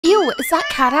Ew, is that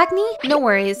cat acne? No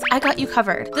worries, I got you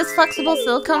covered. This flexible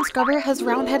silicone scrubber has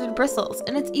round-headed bristles,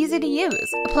 and it's easy to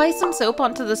use. Apply some soap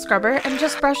onto the scrubber and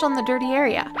just brush on the dirty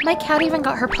area. My cat even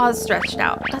got her paws stretched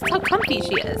out. That's how comfy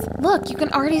she is. Look, you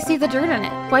can already see the dirt in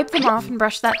it. Wipe them off and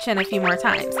brush that chin a few more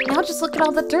times. Now just look at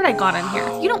all the dirt I got in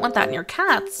here. You don't want that in your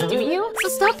cats, do you? So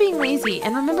stop being lazy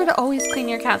and remember to always clean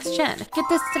your cat's chin. Get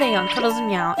this today on Cuddles and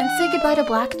Meow and say goodbye to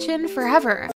black chin forever.